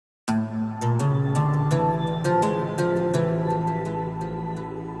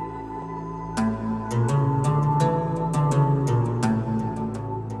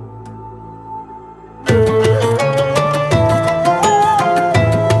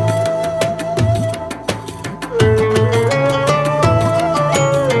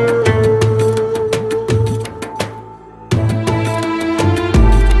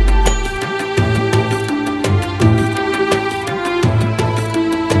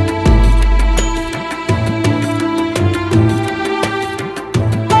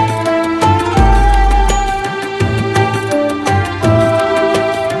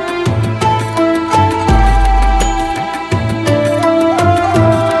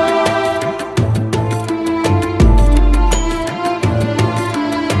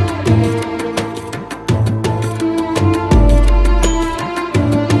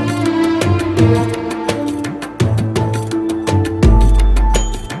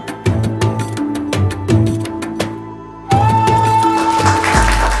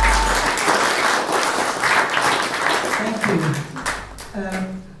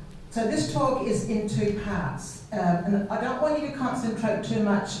and I don't want you to concentrate too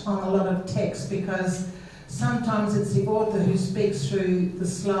much on a lot of text because sometimes it's the author who speaks through the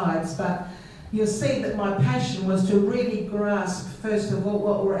slides, but you'll see that my passion was to really grasp, first of all,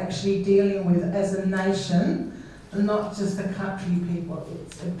 what we're actually dealing with as a nation, and not just the country people.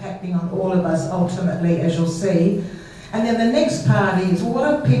 It's impacting on all of us ultimately, as you'll see. And then the next part is, what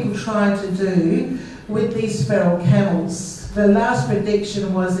are people trying to do with these feral camels? The last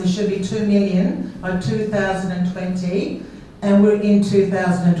prediction was there should be 2 million by 2020, and we're in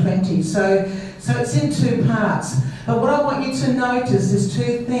 2020. So it's in two parts. But what I want you to notice is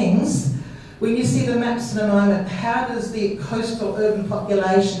two things. When you see the maps in a moment, how does the coastal urban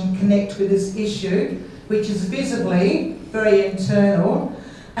population connect with this issue, which is visibly very internal,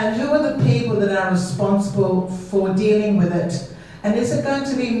 and who are the people that are responsible for dealing with it? And is it going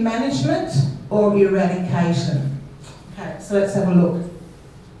to be management or eradication? Okay, so let's have a look.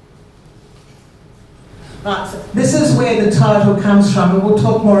 Right, so this is where the title comes from, and we'll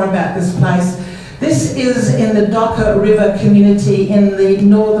talk more about this place. This is in the Docker River community in the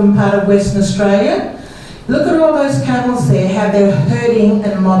northern part of Western Australia. Look at all those camels there, how they're herding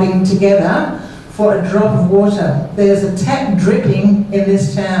and mobbing together for a drop of water. There's a tap dripping in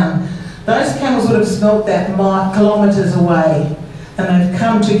this town. Those camels would have smelt that kilometres away, and they've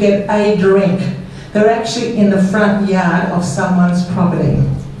come to get a drink. They're actually in the front yard of someone's property.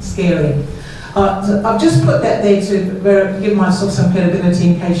 Scary. So I've just put that there to give myself some credibility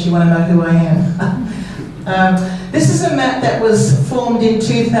in case you want to know who I am. This is a map that was formed in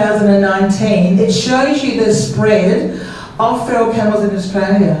 2019. It shows you the spread of feral camels in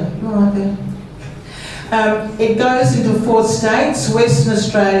Australia. You all right there? It goes into 4 states: Western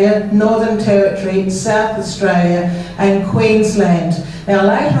Australia, Northern Territory, South Australia and Queensland. Now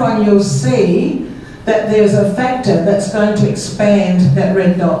later on you'll see that there's a factor that's going to expand that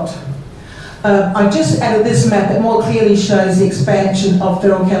red dot. I just added this map that more clearly shows the expansion of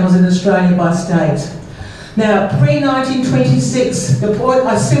feral camels in Australia by state. Now, pre-1926, the point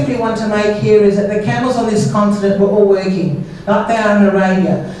I simply want to make here is that the camels on this continent were all working, like they are in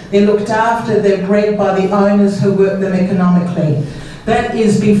Arabia. They're looked after, they're bred by the owners who work them economically. That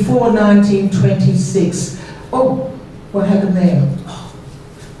is before 1926. Oh, what happened there? Oh,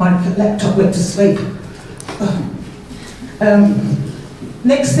 my laptop went to sleep.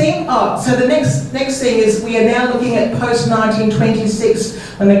 Next thing, so the next thing is we are now looking at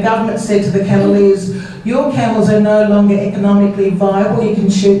post-1926 when the government said to the cameleers, your camels are no longer economically viable, you can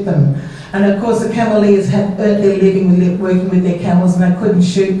shoot them. And of course the cameleers had earned their living with working with their camels and they couldn't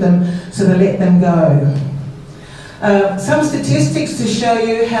shoot them, so they let them go. Some statistics to show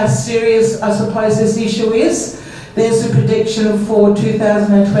you how serious I suppose this issue is. There's a prediction for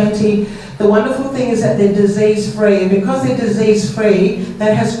 2020. The wonderful thing is that they're disease-free, and because they're disease-free,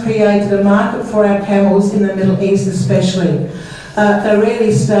 that has created a market for our camels in the Middle East especially. They're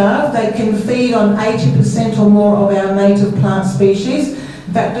rarely starved. They can feed on 80% or more of our native plant species.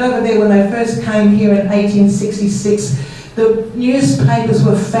 In fact, over there when they first came here in 1866, the newspapers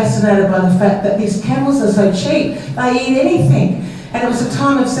were fascinated by the fact that these camels are so cheap, they eat anything. And it was a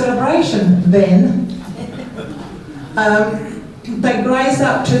time of celebration then. They graze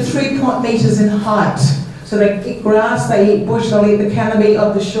up to 3 meters in height. So they eat grass, they eat bush, they'll eat the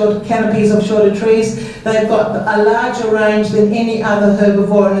canopies of shorter trees. They've got a larger range than any other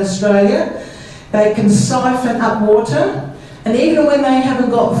herbivore in Australia. They can siphon up water, and even when they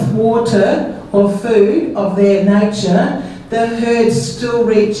haven't got water or food of their nature, the herds still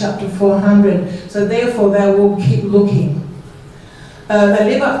reach up to 400. So therefore they will keep looking. They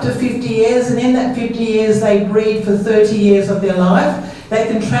live up to 50 years, and in that 50 years they breed for 30 years of their life. They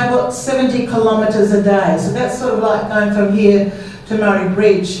can travel 70 kilometres a day, so that's sort of like going from here to Murray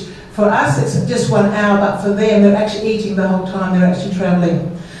Bridge. For us it's just 1 hour, but for them they're actually eating the whole time they're actually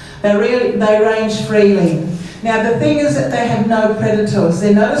travelling. They range freely. Now the thing is that they have no predators.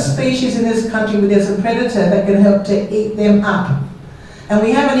 They're not a species in this country where there's a predator that can help to eat them up. And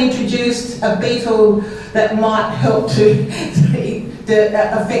we haven't introduced a beetle that might help to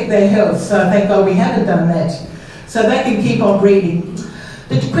affect their health, so thank God we haven't done that. So they can keep on breeding.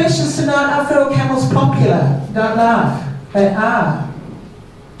 The questions tonight, are feral camels popular? Don't laugh, they are.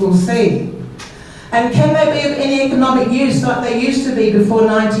 We'll see. And can they be of any economic use like they used to be before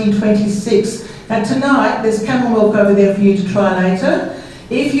 1926? And tonight, there's camel milk over there for you to try later.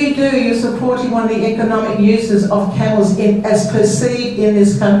 If you do, you're supporting one of the economic uses of camels as perceived in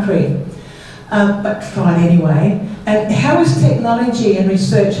this country. But try it anyway. And how is technology and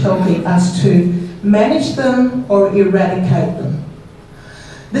research helping us to manage them or eradicate them?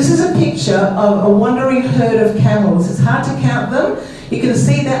 This is a picture of a wandering herd of camels. It's hard to count them. You can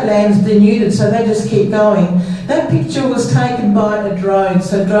see that land's denuded, so they just keep going. That picture was taken by a drone.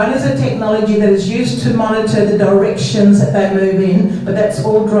 So drone is a technology that is used to monitor the directions that they move in, but that's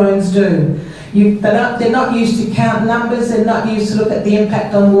all drones do. They're not used to count numbers, they're not used to look at the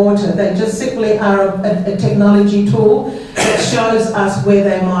impact on water. They just simply are a technology tool that shows us where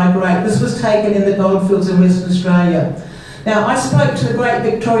they migrate. This was taken in the goldfields in Western Australia. Now, I spoke to the Great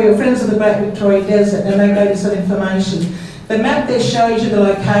Victoria, friends of the Great Victoria Desert, and they gave me some information. The map there shows you the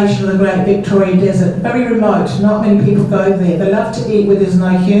location of the Great Victoria Desert. Very remote, not many people go there. They love to eat where there's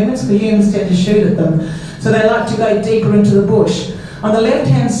no humans, because humans tend to shoot at them. So they like to go deeper into the bush. On the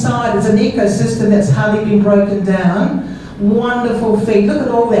left-hand side is an ecosystem that's hardly been broken down. Wonderful feed. Look at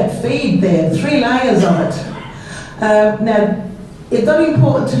all that feed there, 3 layers of it. Now, it's not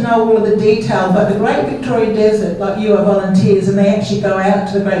important to know all of the detail, but the Great Victoria Desert, like you are volunteers, and they actually go out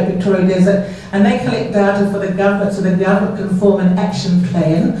to the Great Victoria Desert and they collect data for the government so the government can form an action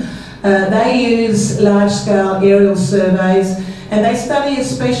plan. They use large-scale aerial surveys and they study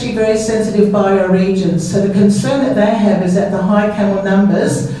especially very sensitive bioregions. So the concern that they have is that the high camel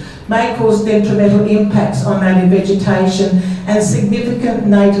numbers may cause detrimental impacts on native vegetation and significant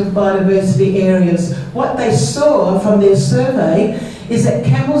native biodiversity areas. What they saw from their survey is that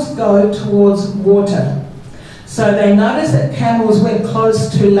camels go towards water. So they noticed that camels went close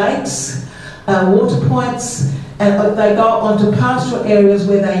to lakes, water points, and they go onto pastoral areas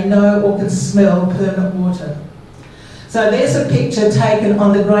where they know or can smell permanent water. So there's a picture taken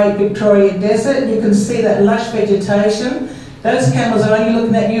on the Great Victoria Desert. You can see that lush vegetation. Those camels are only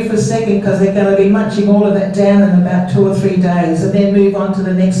looking at you for a second because they're going to be munching all of that down in about 2 or 3 days and then move on to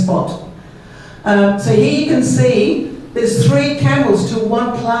the next spot. So here you can see there's 3 camels to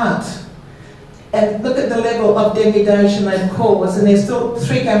 1 plant. And look at the level of denudation they've caused, and there's still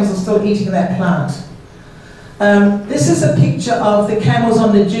 3 camels are still eating that plant. This is a picture of the camels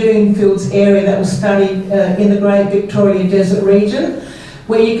on the dune fields area that was studied in the Great Victoria Desert region,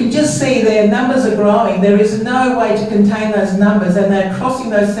 where you can just see their numbers are growing. There is no way to contain those numbers, and they're crossing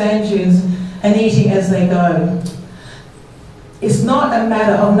those sand dunes and eating as they go. It's not a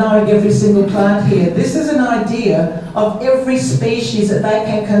matter of knowing every single plant here. This is an idea of every species that they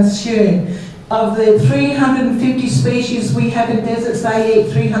can consume. Of the 350 species we have in deserts, they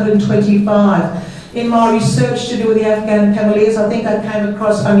eat 325. In my research to do with the Afghan cameliers, I think I came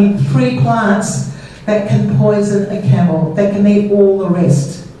across only 3 plants that can poison a camel. They can eat all the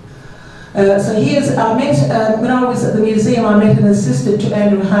rest. So here's, when I was at the museum, I met an assistant to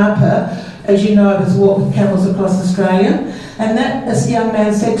Andrew Harper, as you know, has walked with camels across Australia. And this young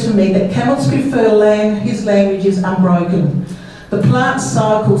man said to me that camels prefer land, his language is unbroken. The plant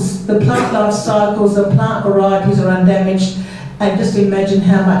cycles, the plant life cycles, the plant varieties are undamaged. And just imagine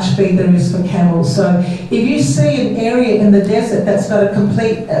how much feed there is for camels. So if you see an area in the desert that's got a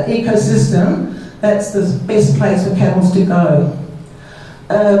complete ecosystem, that's the best place for camels to go.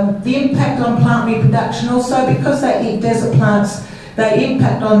 The impact on plant reproduction also, because they eat desert plants, they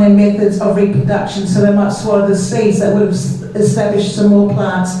impact on their methods of reproduction. So they might swallow the seeds that would have established some more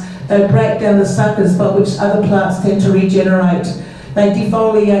plants. They break down the suckers by which other plants tend to regenerate. They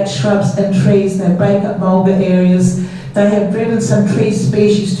defoliate shrubs and trees. They break up mulga areas. They have driven some tree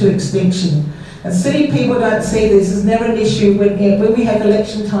species to extinction. And city people don't see this. It's never an issue when we have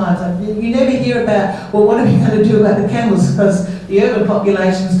election times. You never hear about, well, what are we going to do about the camels? Because the urban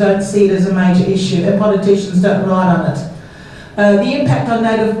populations don't see it as a major issue and politicians don't write on it. The impact on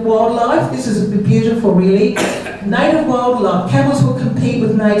native wildlife, this is beautiful really. Native wildlife, camels will compete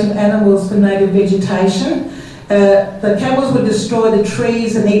with native animals for native vegetation. The camels would destroy the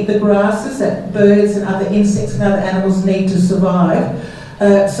trees and eat the grasses that birds and other insects and other animals need to survive.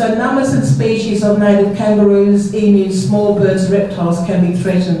 So numbers and species of native kangaroos, emus, small birds, reptiles can be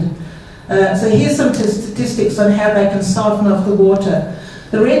threatened. So here's some statistics on how they can siphon off the water.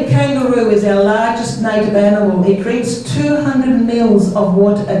 The red kangaroo is our largest native animal. It drinks 200 mils of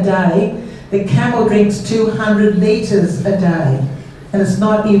water a day. The camel drinks 200 litres a day, and it's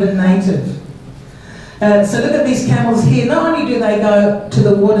not even native. So look at these camels here. Not only do they go to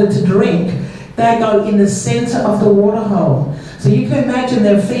the water to drink, they go in the centre of the waterhole. So you can imagine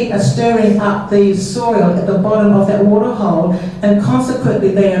their feet are stirring up the soil at the bottom of that waterhole, and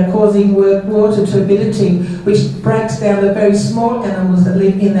consequently they are causing water turbidity, which breaks down the very small animals that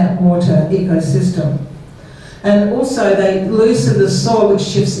live in that water ecosystem. And also they loosen the soil, which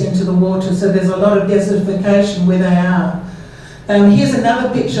shifts into the water, so there's a lot of desertification where they are. Here's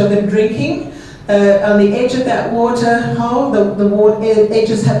another picture of them drinking. On the edge of that water hole, the water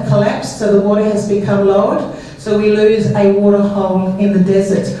edges have collapsed, so the water has become lowered. So we lose a water hole in the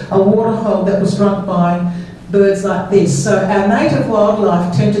desert, a water hole that was drunk by birds like this. So our native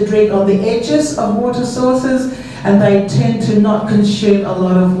wildlife tend to drink on the edges of water sources, and they tend to not consume a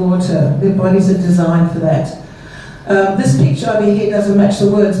lot of water. Their bodies are designed for that. This picture over here doesn't match the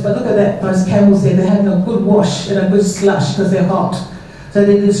words, but look at that, those camels there, they're having a good wash and a good slush because they're hot. So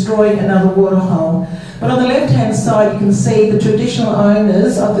they're destroying another water hole. But on the left-hand side, you can see the traditional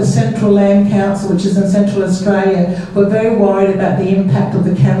owners of the Central Land Council, which is in Central Australia, were very worried about the impact of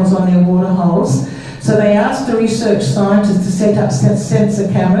the camels on their water holes. So they asked the research scientists to set up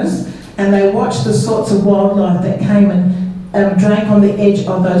sensor cameras, and they watched the sorts of wildlife that came and drank on the edge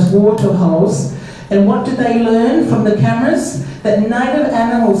of those water holes. And what did they learn from the cameras? That native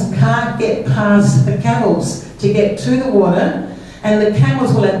animals can't get past the camels to get to the water, and the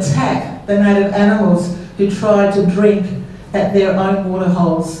camels will attack the native animals who try to drink at their own water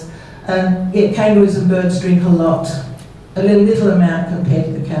holes. Kangaroos and birds drink a lot, a little amount compared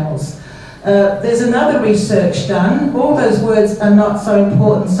to the camels. There's another research done. All those words are not so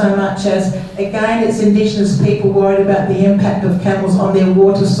important so much as, again, it's Indigenous people worried about the impact of camels on their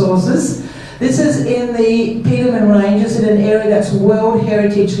water sources. This is in the Peterman Ranges in an area that's World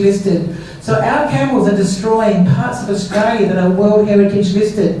Heritage listed. So our camels are destroying parts of Australia that are World Heritage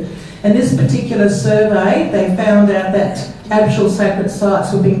listed. In this particular survey, they found out that actual sacred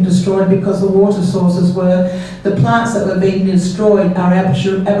sites were being destroyed because the water sources were. The plants that were being destroyed are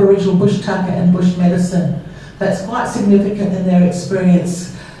Aboriginal bush tucker and bush medicine. That's quite significant in their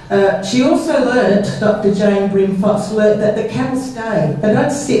experience. She also learnt, Dr. Jane Brim-Fox learnt, that the camels stay. They don't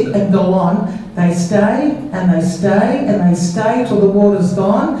sit and go on. They stay and they stay and they stay till the water's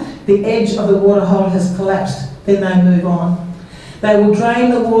gone. The edge of the water hole has collapsed. Then they move on. They will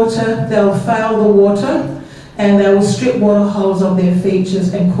drain the water, they'll fail the water, and they will strip water holes of their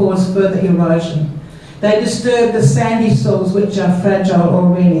features and cause further erosion. They disturb the sandy soils, which are fragile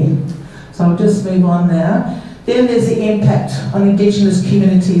already. So I'll just move on now. Then there's the impact on Indigenous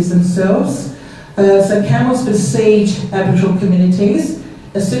communities themselves. So camels besiege Aboriginal communities.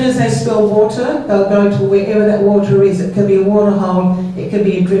 As soon as they smell water, they'll go to wherever that water is. It could be a water hole, it could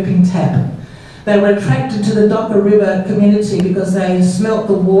be a dripping tap. They were attracted to the Docker River community because they smelt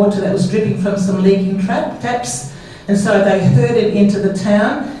the water that was dripping from some leaking taps, and so they herded into the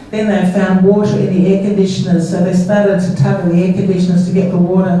town. Then they found water in the air conditioners, so they started to tug at the air conditioners to get the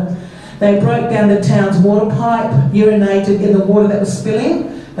water. They broke down the town's water pipe, urinated in the water that was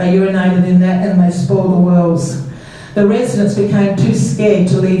spilling. They urinated in that and they spoiled the wells. The residents became too scared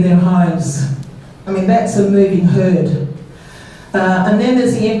to leave their homes. I mean, that's a moving herd. And then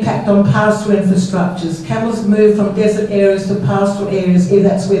there's the impact on pastoral infrastructures. Camels move from desert areas to pastoral areas if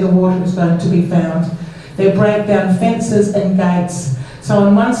that's where the water is going to be found. They break down fences and gates. So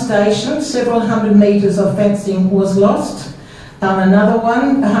on one station, several hundred metres of fencing was lost. On another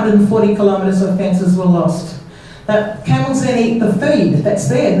one, 140 kilometres of fences were lost. Camels then eat the feed that's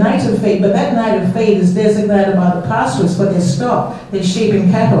there, native feed, but that native feed is designated by the pastoralists for their stock, their sheep and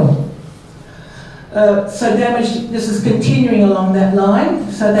cattle. So damage, this is continuing along that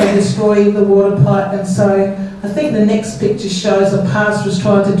line, so they destroy the water pipe, and so I think the next picture shows the pastoralists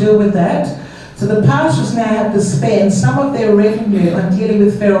trying to deal with that. So the pastoralists now have to spend some of their revenue on dealing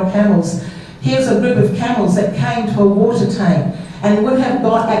with feral camels. Here's a group of camels that came to a water tank and would have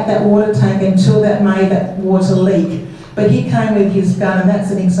got at that water tank until that made that water leak. But he came with his gun, and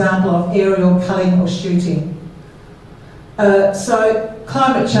that's an example of aerial culling or shooting. So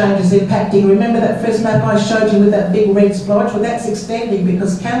climate change is impacting. Remember that first map I showed you with that big red splotch? Well, that's extending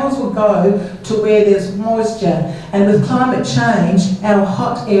because camels will go to where there's moisture. And with climate change, our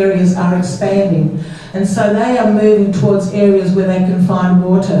hot areas are expanding. And so they are moving towards areas where they can find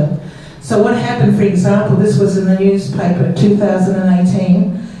water. So what happened, for example, this was in the newspaper in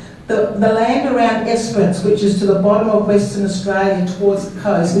 2018, the land around Esperance, which is to the bottom of Western Australia towards the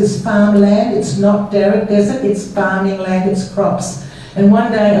coast, is farmland. It's not desert, it's farming land, it's crops. And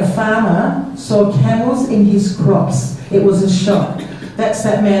one day a farmer saw camels in his crops. It was a shock. That's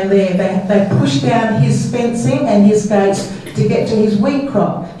that man there. They pushed down his fencing and his gates to get to his wheat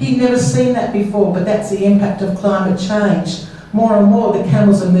crop. He'd never seen that before, but that's the impact of climate change. More and more the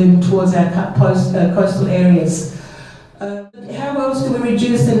camels are moving towards our coastal areas. How else do we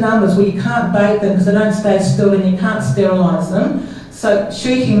reduce their numbers? Well, you can't bait them because they don't stay still, and you can't sterilise them. So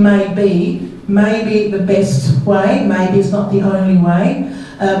shooting may be the best way, maybe it's not the only way.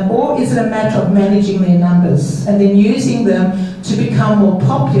 Or is it a matter of managing their numbers and then using them to become more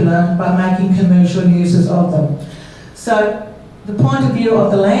popular by making commercial uses of them? So the point of view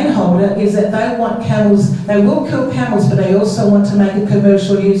of the landholder is that they want camels, they will kill camels, but they also want to make a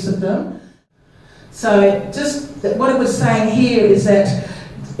commercial use of them. So just what it was saying here is that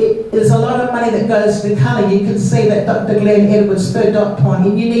there's a lot of money that goes to culling. You can see that Dr. Glenn Edwards' third dot point.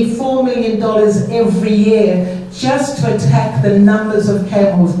 You need $4 million every year just to attack the numbers of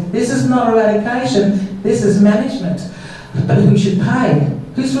camels. This is not eradication, this is management. But who should pay?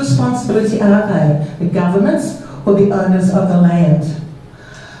 Whose responsibility are they? The governments or the owners of the land?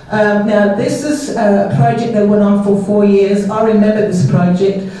 Now this is a project that went on for 4 years. I remember this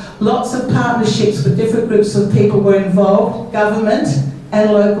project. Lots of partnerships with different groups of people were involved, government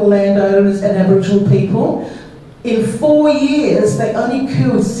and local landowners and Aboriginal people. In 4 years, they only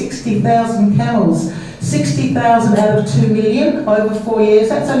killed 60,000 camels. 60,000 out of 2 million over 4 years,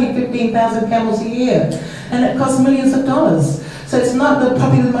 that's only 15,000 camels a year. And it costs millions of dollars. So it's not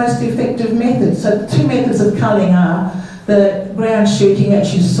probably the most effective method. So the two methods of culling are the ground shooting,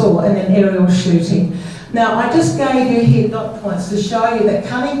 as you saw, and then aerial shooting. Now, I just gave you here dot points to show you that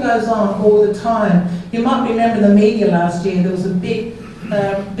culling goes on all the time. You might remember the media last year, there was a big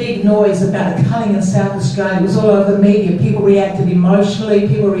noise about the culling in South Australia. It was all over the media. People reacted emotionally,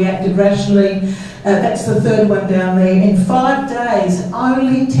 people reacted rationally. That's the third one down there. In 5 days,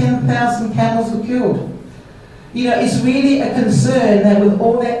 only 10,000 camels were killed. You know, it's really a concern that with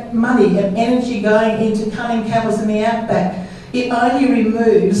all that money and energy going into culling camels in the outback, it only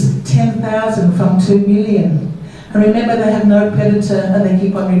removes 10,000 from 2 million. And remember, they have no predator and they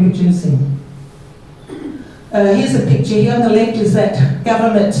keep on reproducing. Here's a picture. Here on the left is that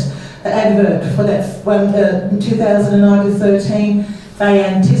government advert for that one in 2009 to 13. They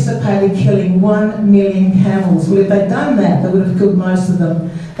anticipated killing 1 million camels. Well, if they'd done that, they would have killed most of them.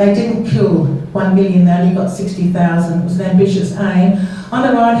 They didn't kill 1 million, they only got 60,000. It was an ambitious aim. On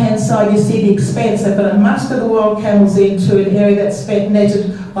the right-hand side, you see the expense. They've got to muster the wild camels into an area that's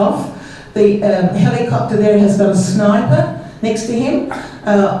netted off. The helicopter there has got a sniper next to him.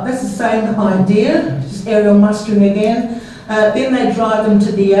 That's the same idea, just aerial mustering again. Then they drive them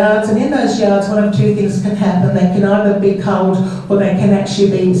to the yards, and in those yards, one of two things can happen. They can either be culled or they can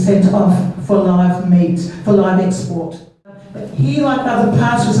actually be sent off for live meat, for live export. But here, like other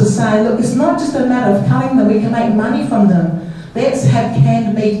pastors are saying, look, it's not just a matter of culling them, we can make money from them. Let's have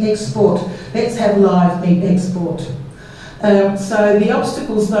canned meat export. Let's have live meat export. So the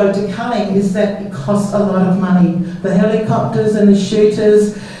obstacles, though, to culling is that it costs a lot of money. The helicopters and the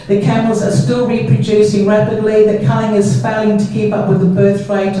shooters, the camels are still reproducing rapidly. The culling is failing to keep up with the birth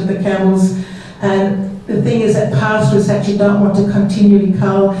rate of the camels. And the thing is that pastoralists actually don't want to continually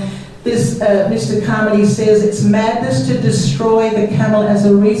cull. This, Mr. Carmody says, it's madness to destroy the camel as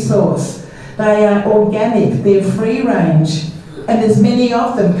a resource. They are organic, they're free range, and there's many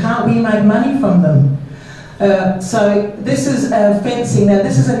of them. Can't we make money from them? So this is fencing. Now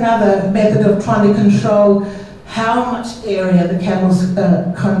this is another method of trying to control how much area the camels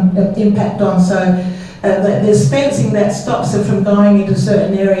impact on. So there's fencing that stops it from going into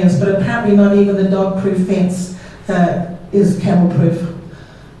certain areas, but apparently not even the dog-proof fence is camel-proof.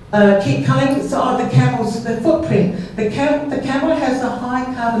 Keep culling. So the camels, the footprint. The camel has a high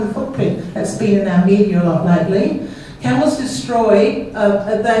carbon footprint. That's been in our media a lot lately. Camels destroy,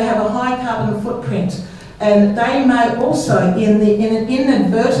 they have a high carbon footprint. And they may also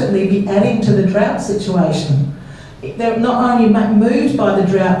inadvertently be adding to the drought situation. They're not only moved by the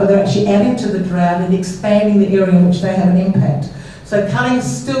drought, but they're actually adding to the drought and expanding the area in which they have an impact. So culling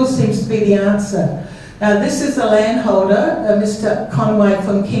still seems to be the answer. Now this is the landholder, Mr. Conway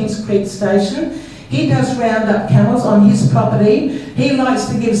from Kings Creek Station. He does round up camels on his property. He likes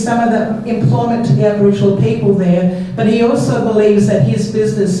to give some of the employment to the Aboriginal people there, but he also believes that his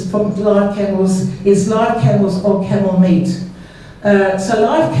business from live camels is live camels or camel meat. So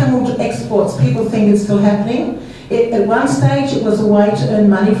live camel exports, people think it's still happening. At one stage it was a way to earn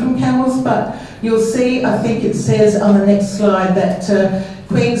money from camels, but you'll see, I think it says on the next slide, that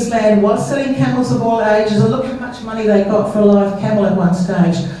Queensland was selling camels of all ages. And look how much money they got for a live camel at one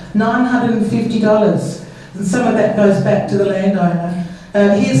stage. $950, and some of that goes back to the landowner.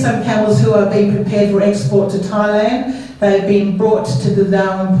 Here's some camels who are being prepared for export to Thailand. They've been brought to the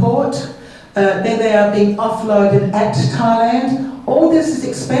Darwin port. Then they are being offloaded at Thailand. All this is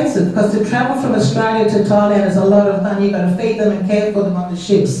expensive because to travel from Australia to Thailand is a lot of money. You've got to feed them and care for them on the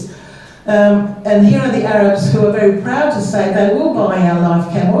ships. And here are the Arabs who are very proud to say they will buy our live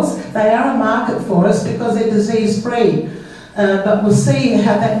camels. They are a market for us because they're disease-free. But we'll see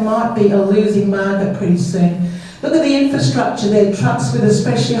how that might be a losing market pretty soon. Look at the infrastructure there, trucks with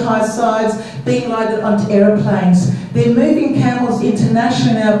especially high sides being loaded onto aeroplanes. They're moving camels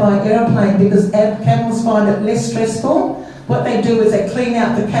internationally now by aeroplane because camels find it less stressful. What they do is they clean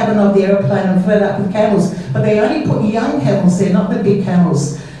out the cabin of the aeroplane and fill it up with camels. But they only put young camels there, not the big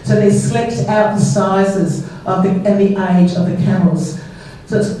camels. So they select out the sizes of and the age of the camels.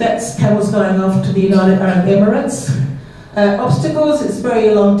 So that's camels going off to the United Arab Emirates. Obstacles, it's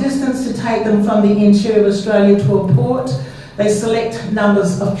very long distance to take them from the interior of Australia to a port. They select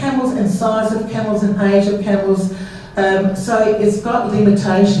numbers of camels and size of camels and age of camels. So it's got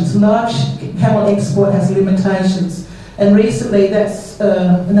limitations. Large camel export has limitations. And recently that's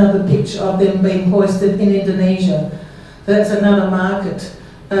another picture of them being hoisted in Indonesia. So that's another market.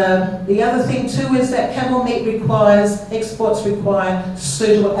 The other thing too is that camel meat exports require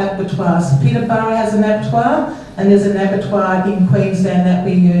suitable abattoirs. Peterborough has an abattoir, and there's an abattoir in Queensland that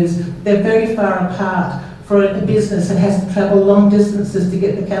we use. They're very far apart for a business that has to travel long distances to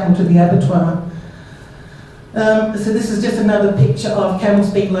get the camel to the abattoir. So this is just another picture of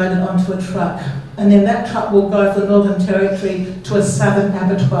camels being loaded onto a truck. And then that truck will go from the Northern Territory to a southern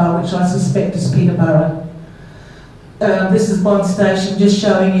abattoir, which I suspect is Peterborough. This is Bond Station, just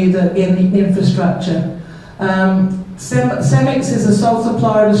showing you the infrastructure. Cemex is a sole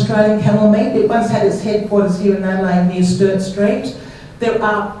supplier of Australian camel meat. It once had its headquarters here in Adelaide near Sturt Street.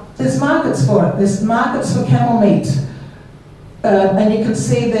 There's markets for it. There's markets for camel meat. And you can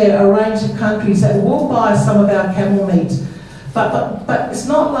see there a range of countries that will buy some of our camel meat. But it's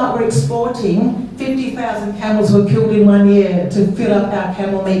not like we're exporting. 50,000 camels were killed in 1 year to fill up our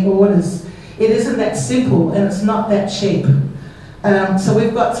camel meat orders. It isn't that simple, and it's not that cheap. So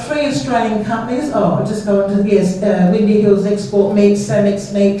we've got 3 Australian companies. Oh, I'll just go on to, yes, Windy Hills Export Meat,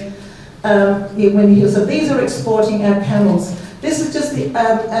 Samex Meat, Windy Hills. So these are exporting our camels. This is just the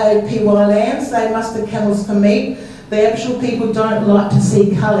APY lands. They muster camels for meat. The actual people don't like to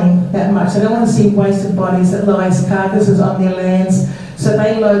see culling that much. They don't want to see wasted bodies that lie as carcasses on their lands. So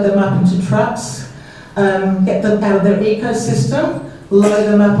they load them up into trucks, get them out of their ecosystem, load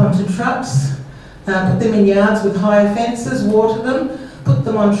them up onto trucks, put them in yards with higher fences, water them, put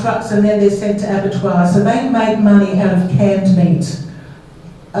them on trucks, and then they're sent to abattoirs. So they make money out of canned meat.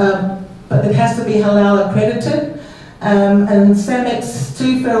 But it has to be halal accredited. And Samex,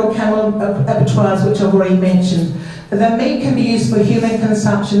 2 feral camel abattoirs, which I've already mentioned. The meat can be used for human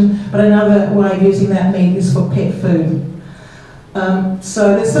consumption, but another way of using that meat is for pet food.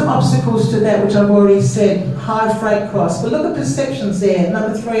 So there's some obstacles to that, which I've already said. High freight costs. But look at perceptions there.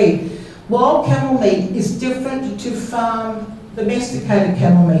 Number 3, wild camel meat is different to farm domesticated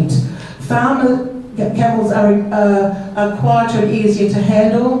camel meat. Farm camels are quieter and easier to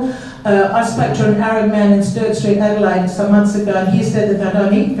handle. I spoke to an Arab man in Sturt Street, Adelaide, some months ago, and he said that they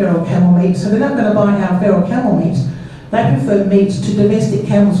don't eat feral camel meat, so they're not going to buy our feral camel meat. They prefer meat to domestic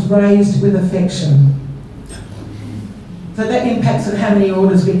camels raised with affection. So that impacts on how many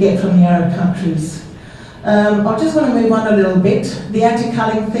orders we get from the Arab countries. I just want to move on a little bit. The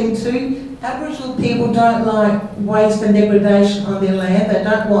anti-culling thing too. Aboriginal people don't like waste and degradation on their land. They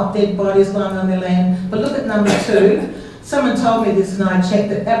don't want dead bodies lying on their land. But look at number 2. Someone told me this and I checked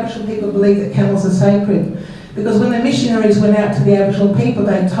that Aboriginal people believe that camels are sacred. Because when the missionaries went out to the Aboriginal people,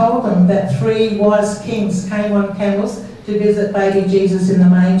 they told them that 3 wise kings came on camels to visit baby Jesus in the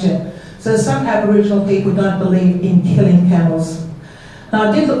manger. So some Aboriginal people don't believe in killing camels.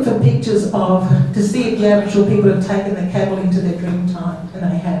 Now I did look for pictures to see if the Aboriginal people have taken the camel into their dream time, and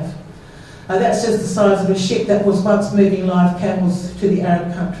they have. That's just the size of a ship that was once moving live camels to the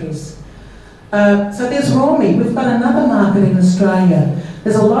Arab countries. So there's raw meat. We've got another market in Australia.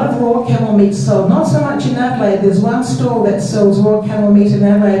 There's a lot of raw camel meat sold. Not so much in Adelaide. There's one stall that sells raw camel meat in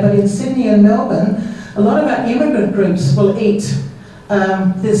Adelaide, but in Sydney and Melbourne, a lot of our immigrant groups will eat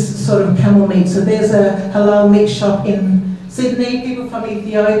this sort of camel meat. So there's a halal meat shop in Sydney. People from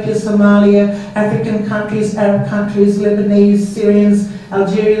Ethiopia, Somalia, African countries, Arab countries, Lebanese, Syrians,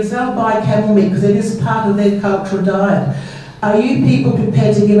 Algerians, they'll buy camel meat because it is part of their cultural diet. Are you people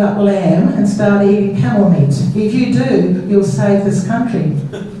prepared to give up lamb and start eating camel meat? If you do, you'll save this country.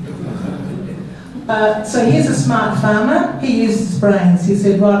 So here's a smart farmer. He used his brains. He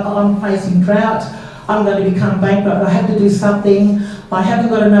said, right, I'm facing drought. I'm going to become bankrupt. I have to do something. I haven't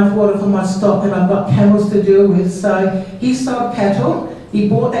got enough water for my stock and I've got camels to deal with. So he sold cattle. He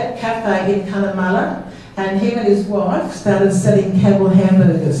bought that cafe in Cunnamulla, and him and his wife started selling camel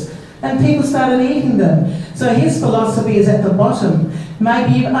hamburgers. And people started eating them. So his philosophy is at the bottom.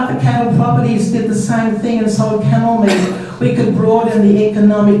 Maybe if other cattle properties did the same thing and sold camel meat, we could broaden the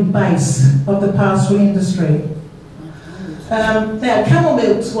economic base of the pastoral industry. Now, camel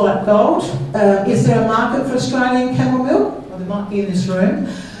milk's white gold. Is there a market for Australian camel milk? Well, there might be in this room.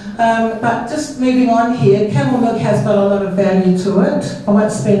 But just moving on here, camel milk has got a lot of value to it. I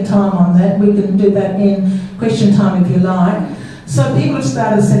won't spend time on that. We can do that in question time if you like. So people have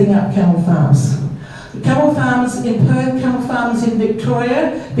started setting up camel farms. Camel farms in Perth, camel farms in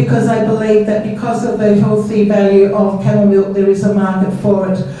Victoria, because they believe that because of the healthy value of camel milk, there is a market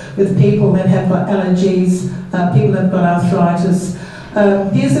for it with people that have got allergies, people that have got arthritis.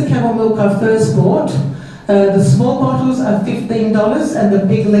 Here's the camel milk I first bought. The small bottles are $15 and the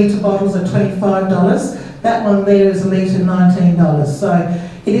big litre bottles are $25. That one there is a litre $19. So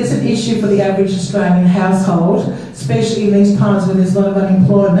it is an issue for the average Australian household, especially in these times when there's a lot of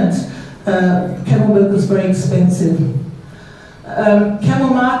unemployment. Camel milk is very expensive. Camel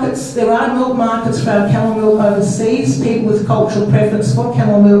markets, there are milk markets for our camel milk overseas. People with cultural preference for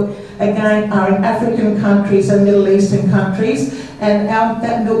camel milk, again, are in African countries and Middle Eastern countries, and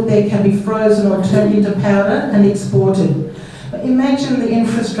that milk there can be frozen or turned into powder and exported. But imagine the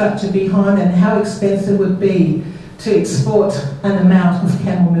infrastructure behind that and how expensive it would be to export an amount of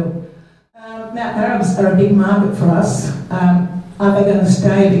camel milk. Now, Arabs are a big market for us. Are they going to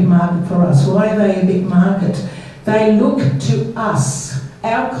stay a big market for us? Why are they a big market? They look to us,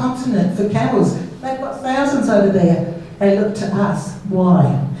 our continent, for camels. They've got thousands over there. They look to us.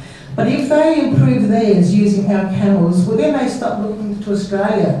 Why? But if they improve theirs using our camels, well, then they stop looking to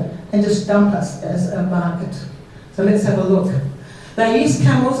Australia and just dump us as a market. So let's have a look. They use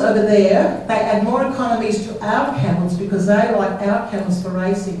camels over there. They add more economies to our camels because they like our camels for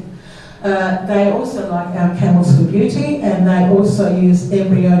racing. They also like our camels for beauty, and they also use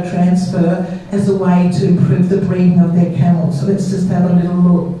embryo transfer as a way to improve the breeding of their camels. So let's just have a little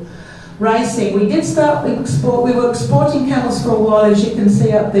look. Racing. We did start with we were exporting camels for a while, as you can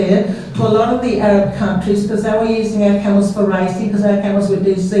see up there, to a lot of the Arab countries because they were using our camels for racing because our camels were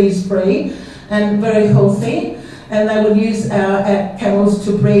disease-free and very healthy, and they would use our camels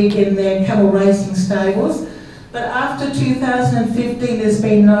to breed in their camel racing stables. But after 2015, there's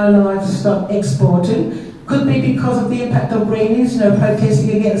been no livestock exported. Could be because of the impact of breedings,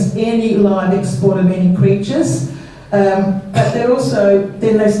 protesting against any live export of any creatures. But they're also,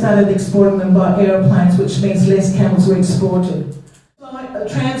 then they started exporting them by aeroplanes, which means less camels were exported. Like a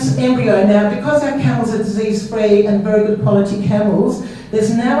trans embryo now, because our camels are disease-free and very good quality camels,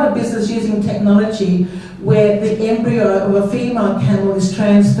 there's now a business using technology where the embryo of a female camel is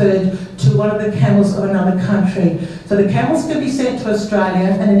transferred to one of the camels of another country. So the camels can be sent to Australia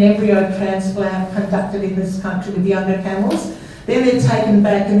and an embryo transplant conducted in this country with younger camels. Then they're taken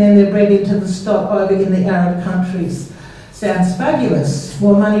back and then they're bred into the stock over in the Arab countries. Sounds fabulous,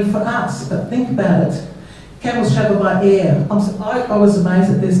 more money for us, but think about it. Camels travel by air. I was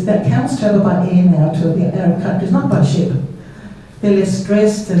amazed at this, that camels travel by air now to the Arab countries, not by ship. They're less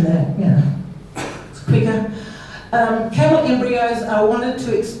stressed and it's quicker. Camel embryos are wanted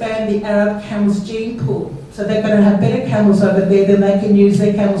to expand the Arab camels gene pool. So they're going to have better camels over there, then they can use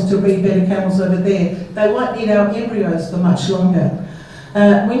their camels to breed better camels over there. They won't need our embryos for much longer.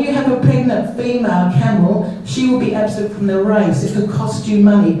 When you have a pregnant female camel, she will be absent from the race. It could cost you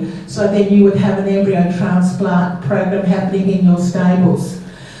money. So then you would have an embryo transplant program happening in your stables.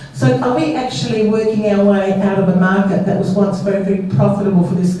 So are we actually working our way out of a market that was once very, very profitable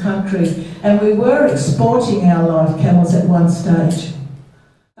for this country? And we were exporting our live camels at one stage.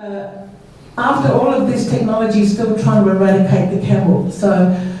 After all of this technology, still trying to eradicate the camel. So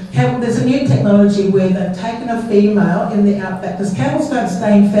there's a new technology where they've taken a female in the outback, because camels don't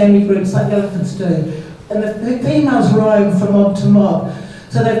stay in family groups like elephants do, and the females roam from mob to mob.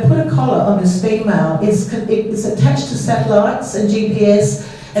 So they've put a collar on this female. It's attached to satellites and GPS,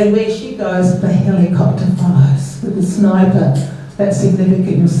 and where she goes, the helicopter follows with the sniper. That's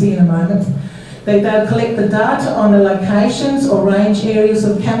significant, you'll see in a moment. They'll collect the data on the locations or range areas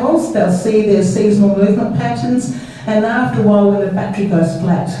of camels. They'll see their seasonal movement patterns, and after a while, when the battery goes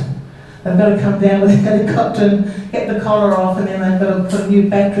flat, they've got to come down with a helicopter and get the collar off, and then they've got to put a new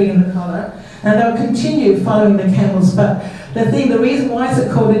battery in the collar, and they'll continue following the camels. But the reason why is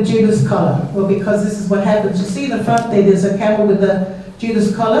it called a Judas collar? Well, because this is what happens. You see in the front there's a camel with the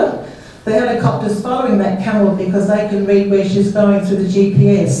Judas collar. The helicopter's following that camel because they can read where she's going through the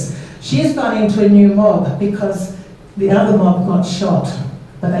GPS. She's gone into a new mob because the other mob got shot,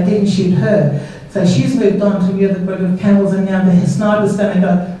 but they didn't shoot her. So she's moved on to the other group of camels, and now the sniper's going to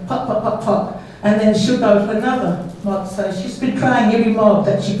go pop, pop, pop, pop, and then she'll go to another mob. So she's betraying every mob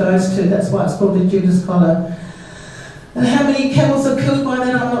that she goes to. That's why it's called the Judas collar. And how many camels are killed by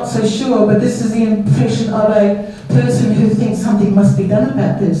that, I'm not so sure, but this is the impression of a person who thinks something must be done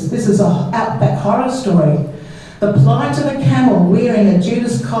about this. This is an outback horror story. The plight of a camel wearing a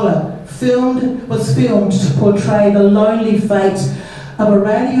Judas collar was filmed to portray the lonely fate of a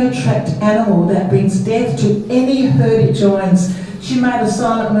radio-tracked animal that brings death to any herd it joins. She made a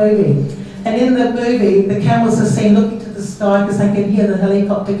silent movie, and in the movie the camels are seen looking to the sky because they can hear the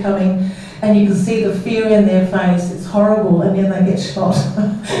helicopter coming, and you can see the fear in their face. It's horrible, and then they get shot.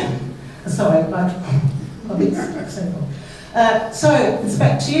 Sorry, but a bit simple. So it's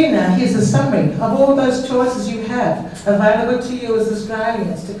back to you now. Here's a summary of all those choices you have available to you as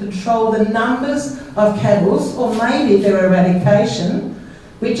Australians to control the numbers of camels, or maybe their eradication,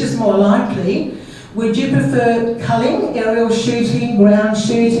 which is more likely. Would you prefer culling, aerial shooting, ground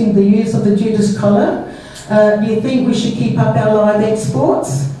shooting, the use of the Judas collar? Do you think we should keep up our live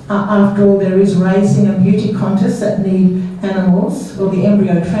exports? After all, there is racing and beauty contests that need animals, or the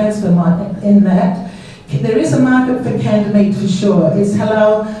embryo transfer might in that. There is a market for canned meat for sure. It's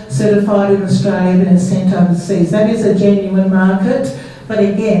halal certified in Australia and it's sent overseas. That is a genuine market. But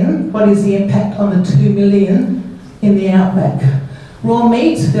again, what is the impact on the 2 million in the outback? Raw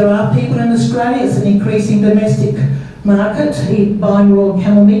meat, there are people in Australia, it's an increasing domestic market, buying raw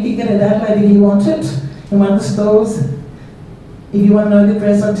camel meat. You get it at Adelaide if you want it, in one of the stores. If you want to know the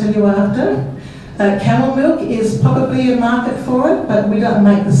address, I'll tell you after. Camel milk is probably a market for it, but we don't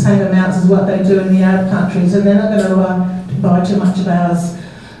make the same amounts as what they do in the Arab countries, and they're not going to buy too much of ours.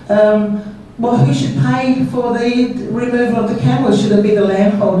 Well, who should pay for the removal of the camels? Should it be the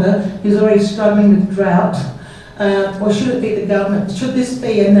landholder who's already struggling with drought? Or should it be the government? Should this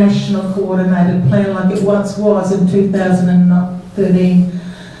be a national coordinated plan like it once was in 2013?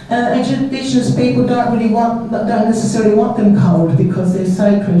 And Indigenous people don't necessarily want them cold because they're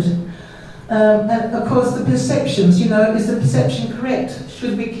sacred. And of course the perceptions, is the perception correct?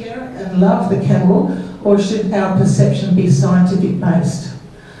 Should we care and love the camel, or should our perception be scientific based?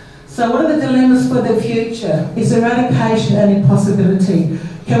 So what are the dilemmas for the future? Is eradication an impossibility?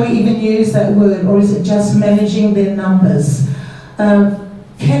 Can we even use that word, or is it just managing their numbers?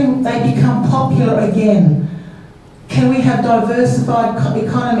 Can they become popular again? Can we have diversified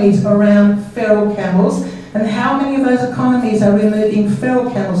economies around feral camels? And how many of those economies are removing feral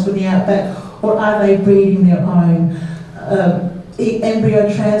camels from the outback, or are they breeding their own?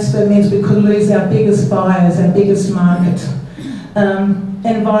 Embryo transfer means we could lose our biggest buyers, our biggest market.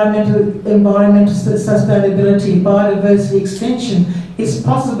 Environmental sustainability, biodiversity extension is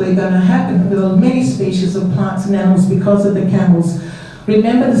possibly going to happen with many species of plants and animals because of the camels.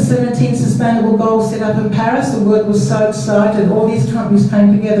 Remember the 17 sustainable goals set up in Paris? The world was so excited. All these countries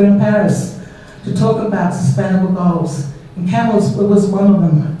came together in Paris to talk about sustainable goals. And camels was one of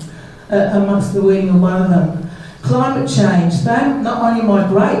them, amongst the wording of one of them. Climate change, they not only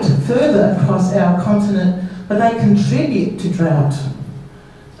migrate further across our continent, but they contribute to drought.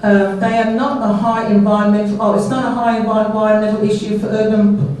 They are not a high environmental, it's not a high environmental issue for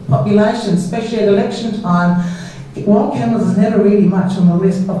urban populations, especially at election time. Wild camels is never really much on the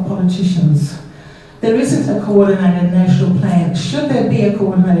list of politicians. There isn't a coordinated national plan. Should there be a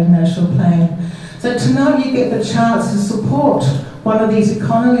coordinated national plan? So to know you get the chance to support one of these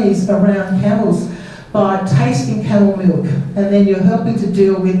economies around camels by tasting camel milk, and then you're helping to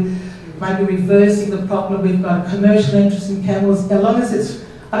deal with maybe reversing the problem. We've got a commercial interest in camels, as long as it's,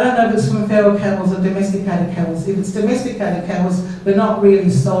 I don't know if it's from feral camels or domesticated camels. If it's domesticated camels, we're not really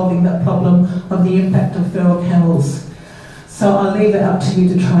solving that problem of the impact of feral camels. So I'll leave it up to you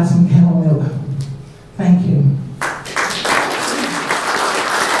to try some camel milk. Thank you.